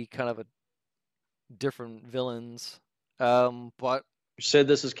supposed to be kind of a different villains, but you said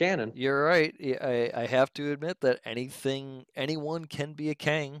this is canon. You're right. I have to admit that anyone can be a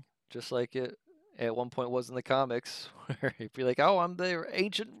Kang, just like it at one point was in the comics, where you'd be like, oh, I'm the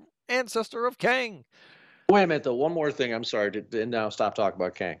ancient ancestor of Kang. Wait a minute, though. One more thing. I'm sorry to now stop talking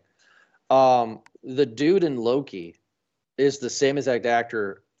about Kang. The dude in Loki, is the same exact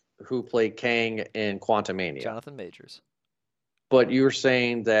actor who played Kang in Quantumania. Jonathan Majors. But you were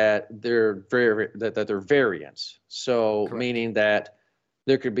saying that they're they're variants. So Correct. meaning that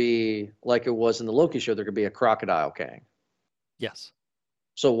there could be, like it was in the Loki show, there could be a crocodile Kang. Yes.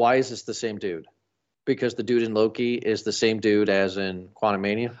 So why is this the same dude? Because the dude in Loki is the same dude as in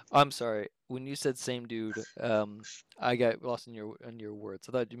Quantumania? I'm sorry. When you said same dude, I got lost in your words.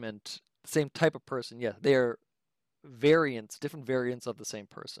 I thought you meant the same type of person. Yeah, they are variants, different variants of the same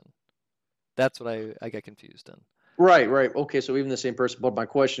person. That's what I got confused in. Right. Okay, so even the same person. But my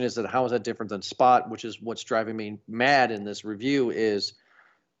question is that how is that different than Spot, which is what's driving me mad in this review, is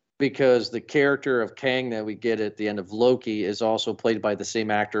because the character of Kang that we get at the end of Loki is also played by the same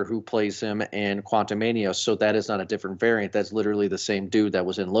actor who plays him in Quantumania. So that is not a different variant. That's literally the same dude that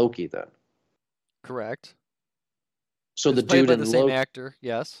was in Loki then. Correct. So the played dude by in the same Loki. actor,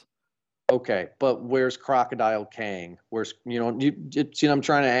 yes. Okay, but where's Crocodile Kang? Where's you see what I'm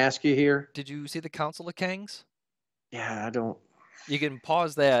trying to ask you here? Did you see the Council of Kangs? Yeah, I don't. You can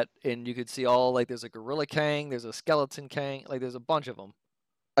pause that and you could see all, like, there's a gorilla Kang, there's a skeleton Kang, like there's a bunch of them.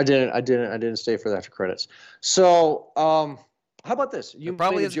 I didn't stay for the after credits. So, how about this? There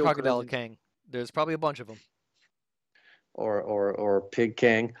probably is a crocodile Kang. There's probably a bunch of them. Or Pig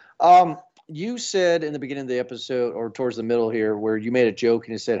Kang. You said in the beginning of the episode, or towards the middle here, where you made a joke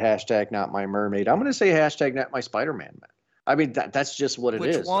and you said hashtag not my mermaid. I'm going to say hashtag not my Spider-Man. I mean, that's just what it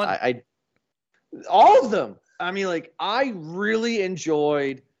is. Which one? All of them. I mean, like, I really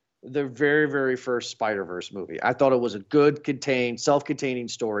enjoyed the very, very first Spider-Verse movie. I thought it was a good, self-containing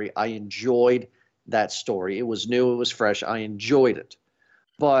story. I enjoyed that story. It was new. It was fresh. I enjoyed it.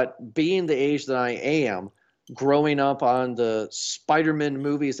 But being the age that I am, growing up on the Spider-Man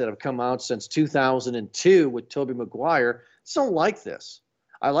movies that have come out since 2002 with Tobey Maguire, I just don't like this.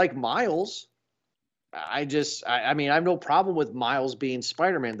 I like Miles. I mean, I have no problem with Miles being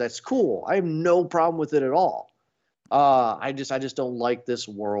Spider-Man. That's cool. I have no problem with it at all. I just don't like this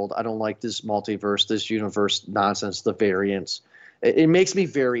world. I don't like this multiverse, this universe nonsense, the variants. It makes me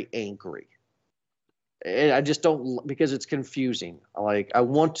very angry. And I just don't, because it's confusing. Like, I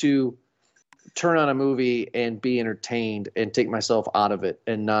want to turn on a movie and be entertained and take myself out of it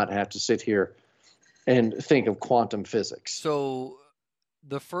and not have to sit here and think of quantum physics. So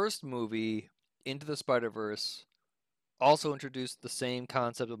the first movie, Into the Spider-Verse, also introduced the same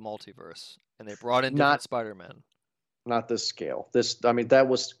concept of multiverse, and they brought in different Spider-Men. Not this scale. I mean, that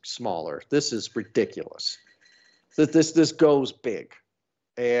was smaller. This is ridiculous. This goes big.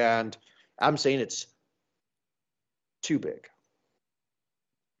 And I'm saying it's too big.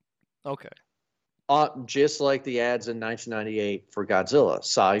 Okay. Just like the ads in 1998 for Godzilla,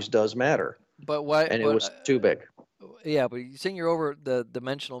 size does matter. But why? And it was too big. Yeah, but you're saying you're over the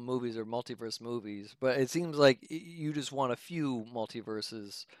dimensional movies or multiverse movies, but it seems like you just want a few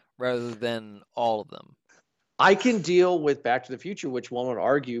multiverses rather than all of them. I can deal with Back to the Future, which one would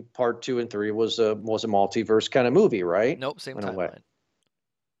argue Part 2 and 3 was a multiverse kind of movie, right? Nope, same timeline.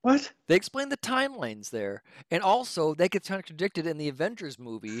 What? They explain the timelines there. And also, that gets contradicted in the Avengers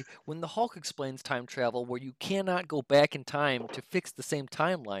movie when the Hulk explains time travel, where you cannot go back in time to fix the same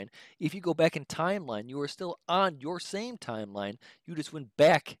timeline. If you go back in timeline, you are still on your same timeline. You just went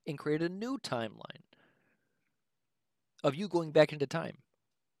back and created a new timeline of you going back into time.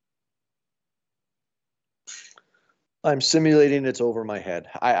 I'm simulating it's over my head.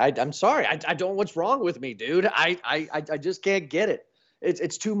 I'm sorry. I don't know what's wrong with me, dude. I just can't get it.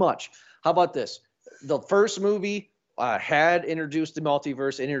 It's too much. How about this? The first movie had introduced the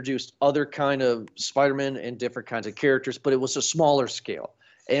multiverse, introduced other kind of Spider-Man and different kinds of characters, but it was a smaller scale.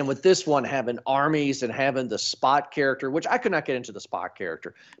 And with this one, having armies and having the Spot character, which I could not get into the Spot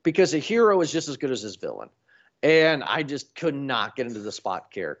character because a hero is just as good as his villain. And I just could not get into the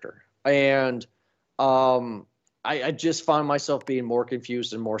Spot character. And I just found myself being more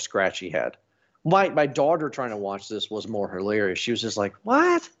confused and more scratchy head. My daughter trying to watch this was more hilarious. She was just like,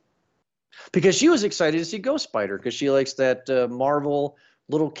 what? Because she was excited to see Ghost Spider because she likes that Marvel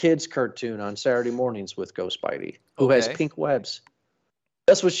little kids cartoon on Saturday mornings with Ghost Spidey, who has pink webs.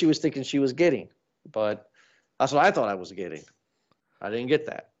 That's what she was thinking she was getting. But that's what I thought I was getting. I didn't get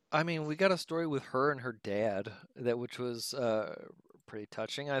that. I mean, we got a story with her and her dad, which was pretty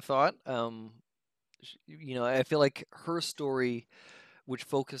touching, I thought. I feel like her story, which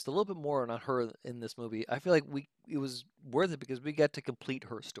focused a little bit more on her in this movie, I feel like it was worth it because we got to complete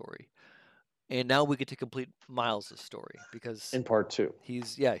her story. And now we get to complete Miles' story because in part 2.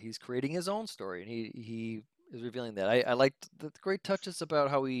 He's creating his own story and he is revealing that. I liked the great touches about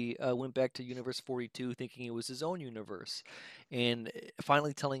how he went back to Universe 42 thinking it was his own universe and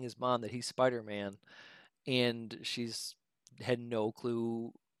finally telling his mom that he's Spider-Man, and she's had no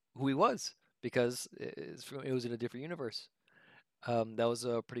clue who he was because it was in a different universe. That was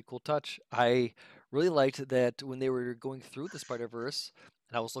a pretty cool touch. I really liked that when they were going through the Spider-Verse,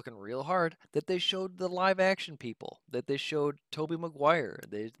 and I was looking real hard, that they showed the live action people, that they showed Tobey Maguire,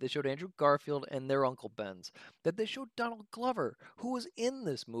 they showed Andrew Garfield and their Uncle Ben's, that they showed Donald Glover, who was in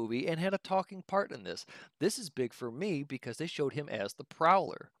this movie and had a talking part in this. This is big for me because they showed him as the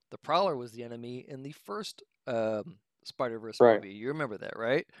Prowler. The Prowler was the enemy in the first Spider-Verse Right. movie. You remember that,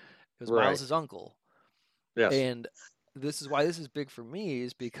 right? It was Right. Miles' uncle. Yes. And this is why this is big for me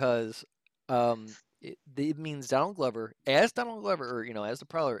is because it means Donald Glover, or as the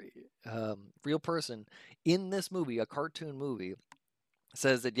Prowler, real person in this movie, a cartoon movie,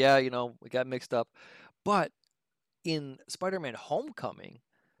 says that we got mixed up, but in Spider-Man: Homecoming,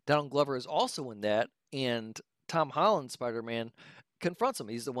 Donald Glover is also in that, and Tom Holland's Spider-Man confronts him.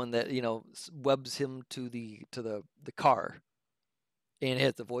 He's the one that webs him to the car, and it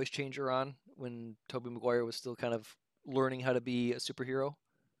has the voice changer on when Tobey Maguire was still kind of learning how to be a superhero.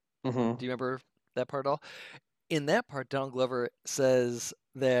 Mm-hmm. Do you remember that part at all? In that part, Donald Glover says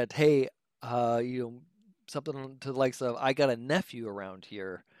that, hey, something to the likes of, I got a nephew around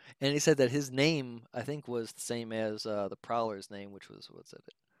here. And he said that his name, I think, was the same as the Prowler's name, which was, what's it?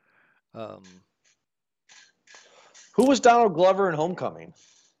 Who was Donald Glover in Homecoming?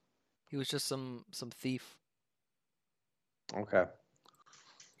 He was just some thief. Okay.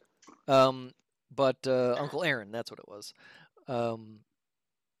 But Uncle Aaron, that's what it was.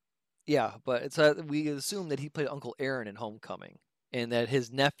 Yeah, but it's we assume that he played Uncle Aaron in Homecoming, and that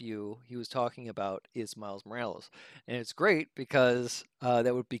his nephew he was talking about is Miles Morales, and it's great because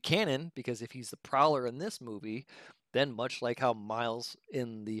that would be canon. Because if he's the Prowler in this movie, then much like how Miles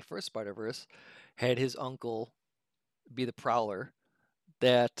in the first Spider-Verse had his uncle be the Prowler,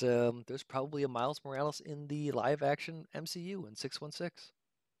 that there's probably a Miles Morales in the live-action MCU in 616.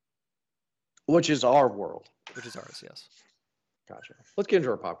 Which is our world. Which is ours, yes. Gotcha. Let's get into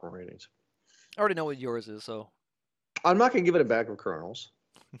our popcorn ratings. I already know what yours is, so I'm not gonna give it a bag of kernels.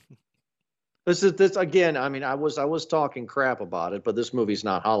 This again. I mean, I was talking crap about it, but this movie's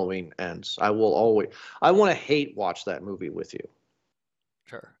not Halloween Ends. I want to hate watch that movie with you.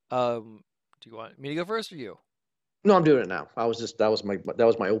 Sure. Do you want me to go first or you? No, I'm doing it now. That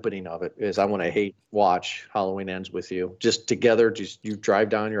was my opening of it. Is I want to hate watch Halloween Ends with you. Just together. Just you drive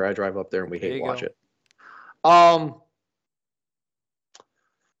down here, I drive up there, and we hate watch it.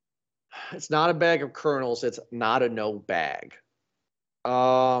 It's not a bag of kernels. It's not a no bag.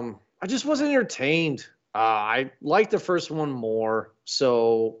 I just wasn't entertained. I liked the first one more.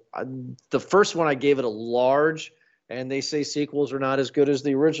 So the first one I gave it a large, and they say sequels are not as good as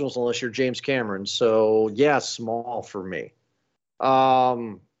the originals unless you're James Cameron. So yeah, small for me.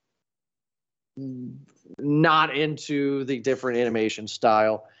 Not into the different animation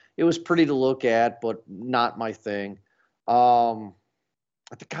style. It was pretty to look at, but not my thing.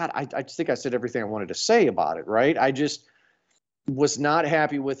 God, I just think I said everything I wanted to say about it, right? I just was not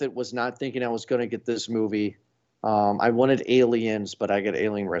happy with it, was not thinking I was going to get this movie. I wanted Aliens, but I got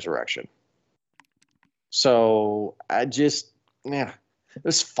Alien Resurrection. So it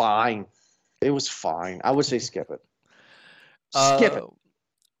was fine. It was fine. I would say skip it. Skip it.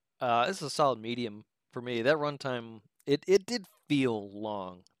 This is a solid medium for me. That runtime, it did feel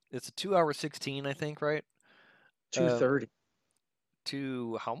long. It's a 2 hour 16, I think, right? 2:30.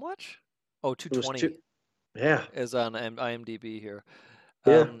 To how much? Oh, 220. Yeah. Is on IMDb here.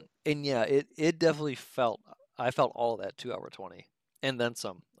 Yeah. And yeah, it definitely I felt all of that 2 hour 20 and then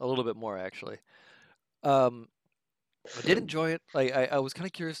some, a little bit more actually. I did enjoy it. Like I was kind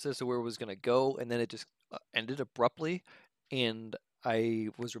of curious as to where it was going to go, and then it just ended abruptly, and I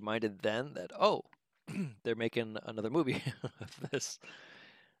was reminded then that they're making another movie of this.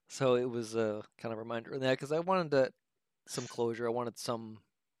 So it was a kind of reminder of that because I wanted some closure. I wanted some,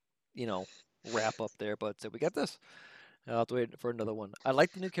 wrap up there, but we got this. I'll have to wait for another one. I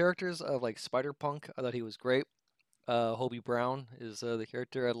like the new characters of like Spider-Punk. I thought he was great. Hobie Brown is the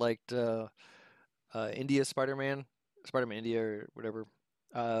character. I liked India Spider-Man India or whatever.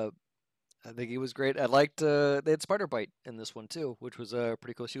 I think he was great. I liked they had Spider-Bite in this one too, which was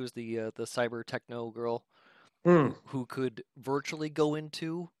pretty cool. She was the cyber techno girl who could virtually go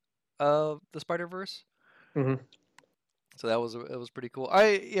into the Spider-Verse. Mm-hmm. So it was pretty cool.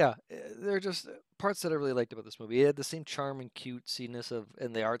 There are just parts that I really liked about this movie. It had the same charm and cutesiness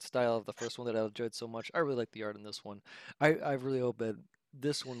and the art style of the first one that I enjoyed so much. I really like the art in this one. I really hope that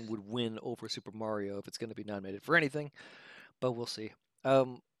this one would win over Super Mario if it's going to be nominated for anything, but we'll see.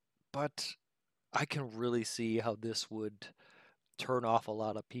 But I can really see how this would turn off a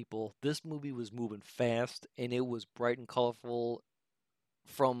lot of people. This movie was moving fast, and it was bright and colorful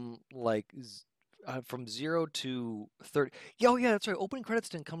from from 0 to 30. Oh yeah, that's right. Opening credits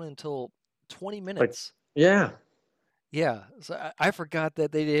didn't come in until 20 minutes. Yeah. Yeah, so I forgot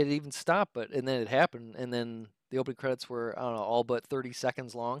that they had even stopped, and then it happened, and then the opening credits were, I don't know, all but 30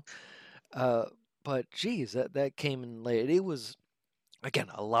 seconds long. But geez, that came in late. It was, again,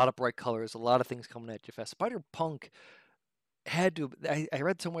 a lot of bright colors, a lot of things coming at you fast. Spider-Punk had to. I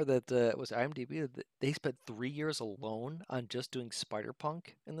read somewhere that it was IMDb that they spent 3 years alone on just doing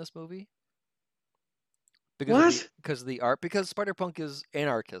Spider-Punk in this movie because of the art. Because Spider-Punk is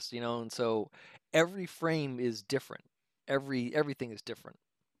anarchist, and so every frame is different. Everything is different.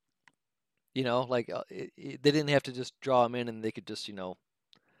 They didn't have to just draw them in, and they could just,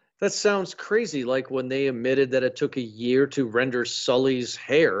 That sounds crazy, like when they admitted that it took a year to render Sully's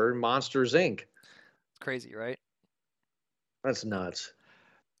hair in Monsters, Inc. It's crazy, right? That's nuts.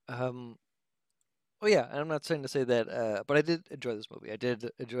 Oh yeah, and I'm not saying to say that, but I did enjoy this movie. I did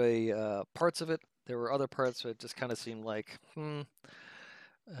enjoy parts of it. There were other parts that just kind of seemed like,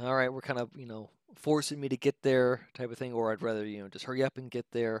 all right, we're kind of, forcing me to get there type of thing, or I'd rather, just hurry up and get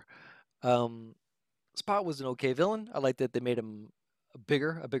there. Spot was an okay villain. I like that they made him a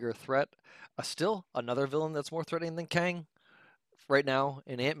bigger threat. Still another villain that's more threatening than Kang right now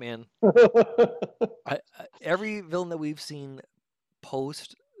in Ant-Man. Every villain that we've seen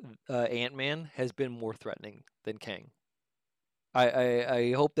post Ant-Man has been more threatening than Kang.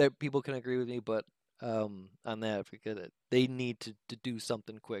 I hope that people can agree with me, but on that, because they need to do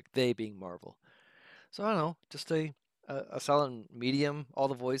something quick. They being Marvel. So I don't know, just a solid medium. All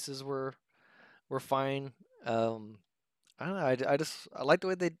the voices were fine. I don't know. I like the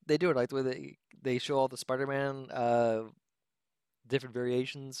way they do it. I like the way they show all the Spider-Man different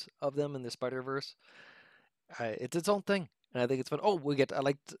variations of them in the Spider-Verse. It's its own thing, and I think it's fun. Oh, I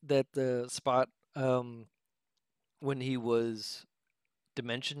liked that the Spot when he was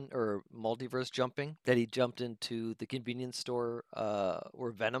dimension or multiverse jumping, that he jumped into the convenience store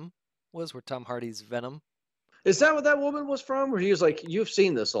where Venom was, where Tom Hardy's Venom. Is that what that woman was from? Where he was like, "You've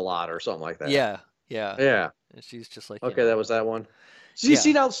seen this a lot," or something like that? Yeah. And she's just like, okay, that was that one. So you Yeah.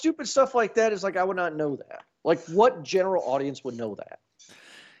 see, now stupid stuff like that is like, I would not know that. Like, what general audience would know that?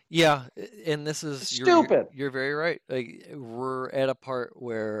 Yeah, and this is stupid. You're very right. Like, we're at a part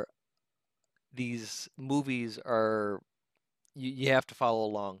where these movies are, you have to follow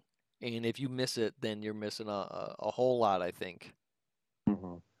along, and if you miss it, then you're missing a whole lot, I think.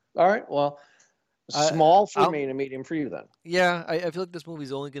 Mm-hmm. All right, well, small for me and a medium for you then. Yeah, I feel like this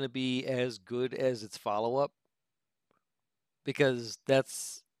movie's only going to be as good as its follow-up, because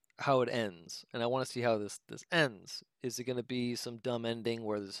that's how it ends, and I want to see how this ends. Is it going to be some dumb ending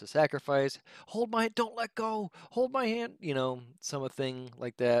where there's a sacrifice? Don't let go. Hold my hand. Something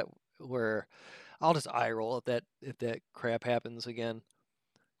like that, where I'll just eye roll if that crap happens again.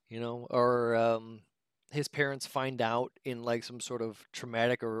 Or his parents find out in like some sort of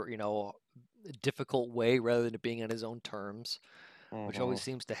traumatic or difficult way rather than it being on his own terms, which always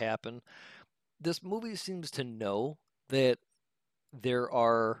seems to happen. This movie seems to know that there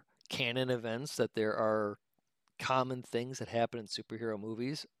are canon events, that there are common things that happen in superhero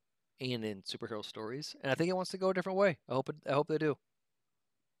movies and in superhero stories, and I think it wants to go a different way. I hope they do.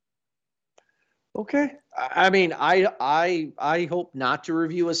 Okay. I mean, I hope not to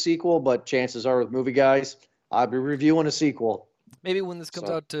review a sequel, but chances are with Movie Guys, I'll be reviewing a sequel. Maybe when this comes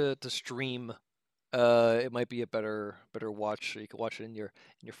out to stream, it might be a better watch. You can watch it in your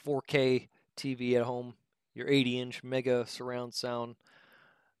 4K TV at home, your 80-inch mega surround sound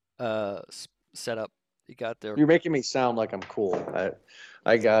setup you got there. You're making me sound like I'm cool.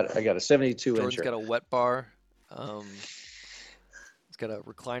 I got a 72 Jordan's inch. Got a wet bar. It's got a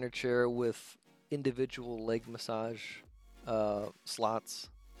recliner chair with individual leg massage slots.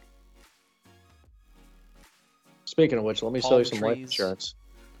 Speaking of which, let me sell you some life insurance.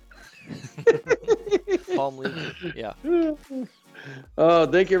 Palm leaf, yeah.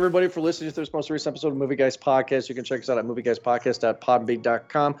 Thank you, everybody, for listening to this most recent episode of Movie Guys Podcast. You can check us out at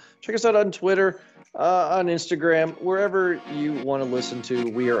movieguyspodcast.podbean.com. Check us out on Twitter, on Instagram, wherever you want to listen to.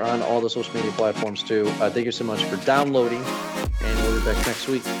 We are on all the social media platforms, too. Thank you so much for downloading, and we'll be back next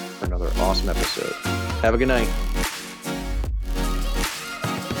week for another awesome episode. Have a good night.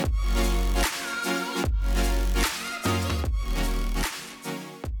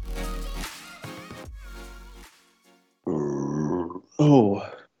 Oh,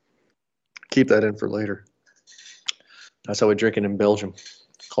 keep that in for later. That's how we drink it in Belgium.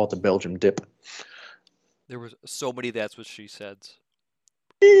 Call it the Belgium dip. There was so many that's what she said.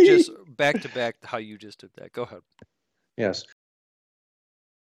 Just back to back how you just did that. Go ahead. Yes.